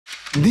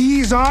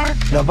These are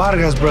the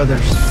Vargas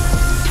brothers.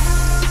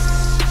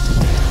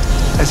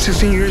 At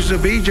 16 years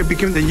of age, I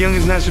became the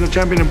youngest national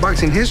champion in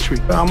boxing history.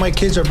 All my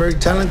kids are very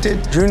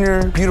talented.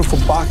 Junior, beautiful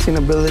boxing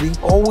ability,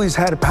 always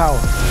had power.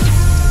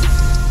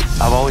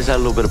 I've always had a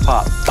little bit of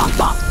pop. Pop,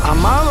 pop.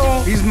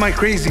 Amado, he's my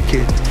crazy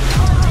kid.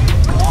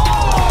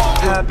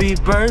 Happy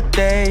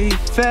birthday,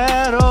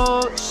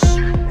 Feros.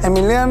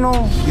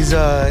 Emiliano, he's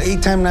an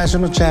 8-time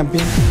national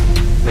champion.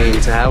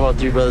 Man, to have all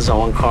 3 brothers on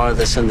one card,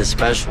 that's something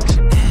special.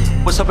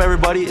 What's up,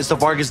 everybody? It's the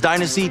Vargas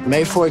Dynasty.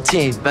 May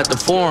 14th at the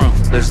Forum.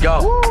 Let's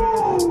go.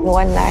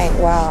 One night,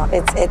 wow.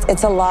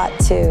 It's a lot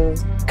to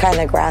kind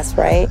of grasp,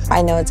 right?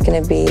 I know it's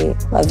going to be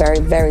a very,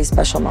 very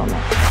special moment.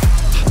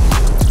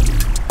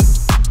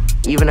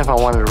 Even if I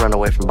wanted to run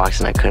away from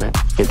boxing, I couldn't.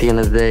 At the end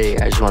of the day,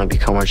 I just want to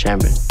become our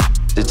champion.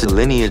 It's a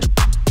lineage.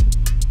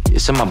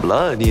 It's in my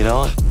blood, you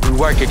know? We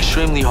work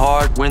extremely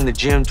hard. We're in the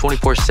gym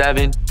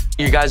 24/7.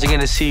 You guys are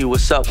gonna see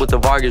what's up with the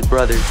Vargas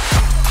brothers.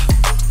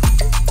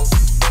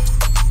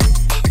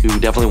 We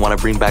definitely want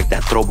to bring back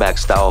that throwback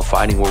style of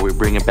fighting where we're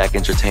bringing back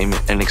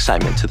entertainment and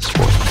excitement to the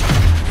sport.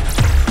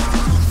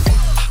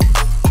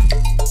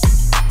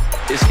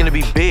 It's gonna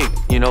be big,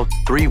 you know?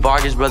 3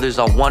 Vargas brothers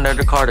on one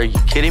undercard. Are you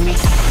kidding me?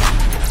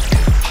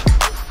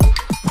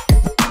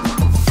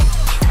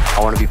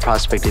 I want to be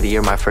Prospect of the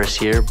Year my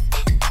first year.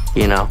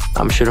 You know,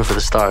 I'm shooting for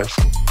the stars.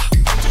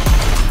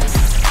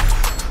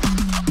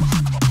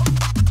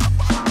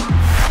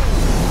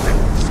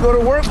 Let's go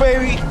to work,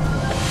 baby.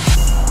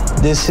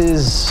 This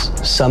is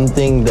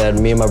something that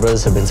me and my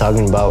brothers have been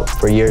talking about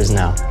for years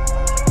now.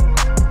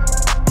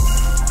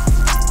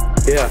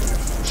 Yeah,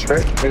 sure.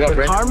 We got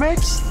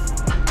Carmex?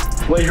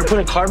 Wait, you're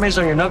putting Carmex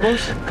on your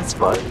knuckles? That's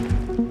fun.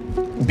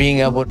 Being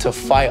able to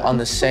fight on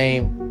the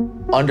same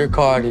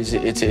undercard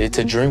it's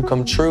a dream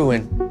come true,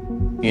 and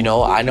you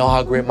know, I know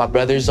how great my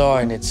brothers are,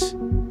 and it's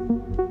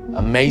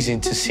amazing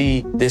to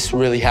see this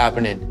really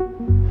happening.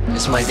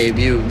 It's my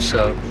debut,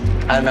 so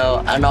I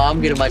know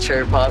I'm getting my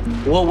cherry pop.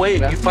 Well,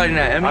 wait, you fighting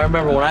at Emmy? I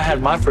remember when I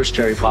had my first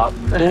cherry pop.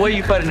 Well, what are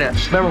you fighting at?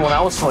 Remember when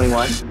I was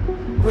 21?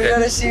 We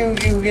gotta see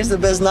who gets the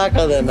best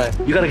knockout that night.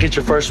 You gotta get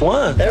your first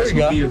one. There we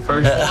go. Be your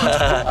first one.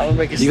 I'm gonna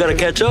make it. You gotta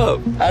catch up.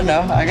 I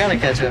know, I gotta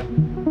catch up.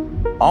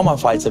 All my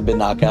fights have been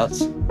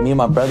knockouts. Me and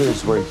my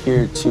brothers were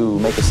here to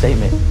make a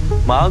statement.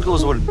 My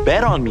uncles would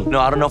bet on me. No,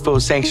 I don't know if it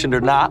was sanctioned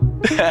or not.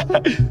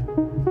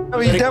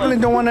 You definitely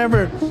don't want to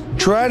ever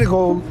try to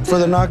go for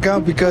the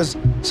knockout because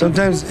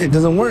sometimes it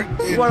doesn't work.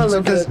 You want to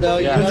look good, though.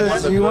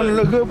 You want to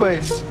look good,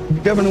 but you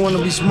definitely want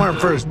to be smart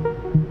first.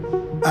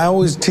 I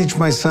always teach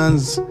my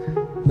sons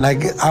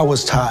like I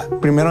was taught.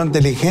 Primero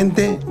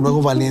inteligente,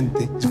 luego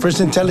valiente. First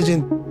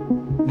intelligent,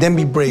 then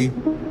be brave.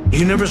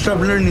 You never stop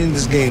learning in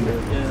this game.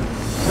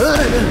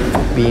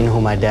 Being who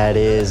my dad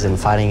is and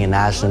fighting in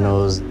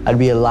nationals, I'd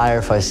be a liar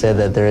if I said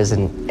that there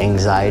isn't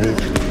anxiety.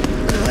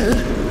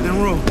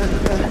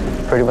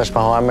 Pretty much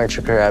my whole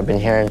amateur career, I've been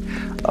hearing,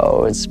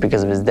 oh, it's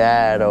because of his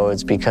dad, oh,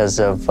 it's because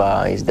of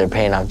they're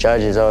paying off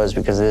judges, oh, it's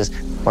because of this.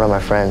 One of my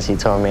friends, he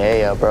told me,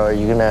 hey, bro, are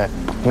you gonna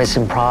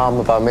missing prom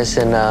about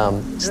missing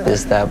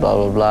this, that, blah,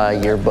 blah, blah,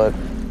 yearbook?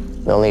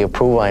 The only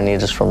approval I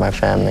need is from my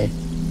family.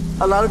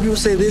 A lot of people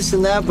say this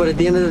and that, but at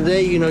the end of the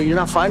day, you know, you're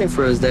not fighting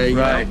for us there, you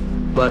know?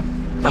 But,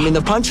 I mean,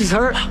 the punches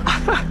hurt.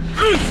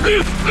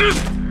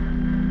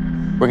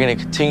 We're gonna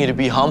continue to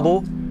be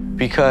humble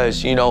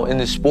because, you know, in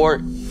the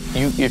sport,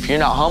 if you're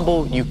not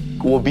humble, you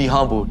will be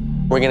humbled.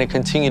 We're gonna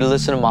continue to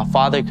listen to my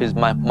father because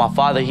my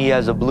father, he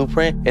has a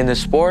blueprint in the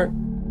sport,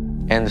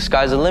 and the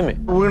sky's the limit.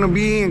 We're gonna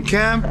be in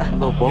camp in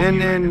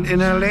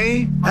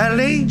LA.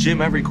 LA?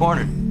 Gym every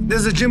corner.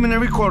 There's a gym in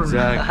every corner.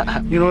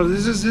 Exactly. You know,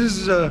 this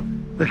is the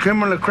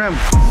creme de la creme.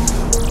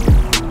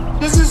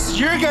 This is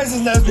your guys'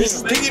 last piece.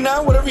 Sticky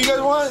now, whatever you guys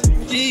want.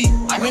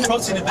 I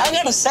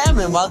got a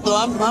salmon, Vato.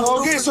 I'm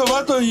okay, so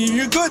Vato,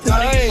 you're good.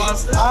 Hey,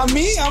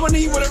 me, I'm gonna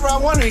eat whatever I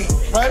want to eat,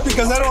 right?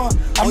 Because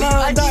I'm not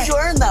on a diet. You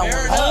earned that one.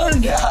 I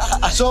earned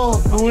it.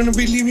 So we're gonna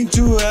be leaving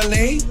to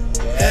LA,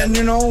 and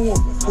you know,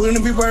 we're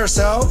gonna be by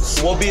ourselves.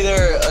 We'll be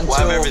there until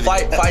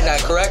fight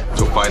night, correct?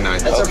 Until fight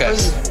night. That's okay.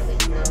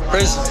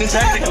 Prison,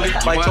 technically.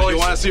 You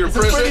want to see your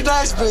prison? Pretty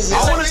nice prison.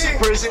 I want to see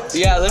prison.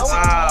 Yeah, let's.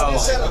 Wow.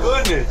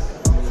 Goodness.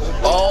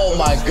 Oh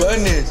my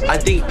goodness. I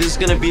think this is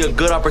gonna be a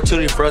good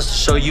opportunity for us to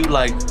show you,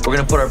 like, we're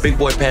gonna put our big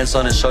boy pants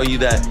on and show you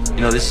that, you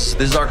know, this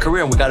is our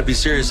career and we gotta be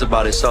serious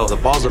about it. So the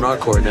ball's in our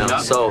court now.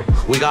 So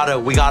we gotta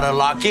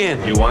lock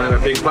in. You wanted a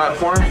big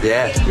platform?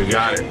 Yeah. You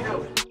got it.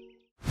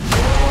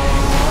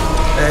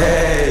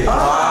 Hey.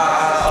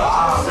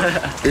 Wow.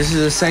 This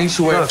is a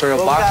sanctuary for a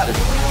boxer.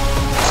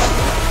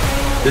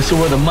 This is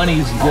where the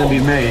money's gonna be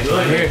made,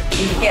 right here.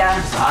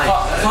 Yeah.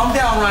 Calm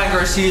down, Ryan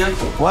Garcia.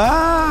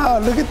 Wow,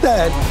 look at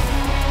that.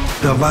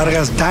 The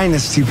Vargas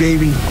Dynasty,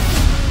 baby.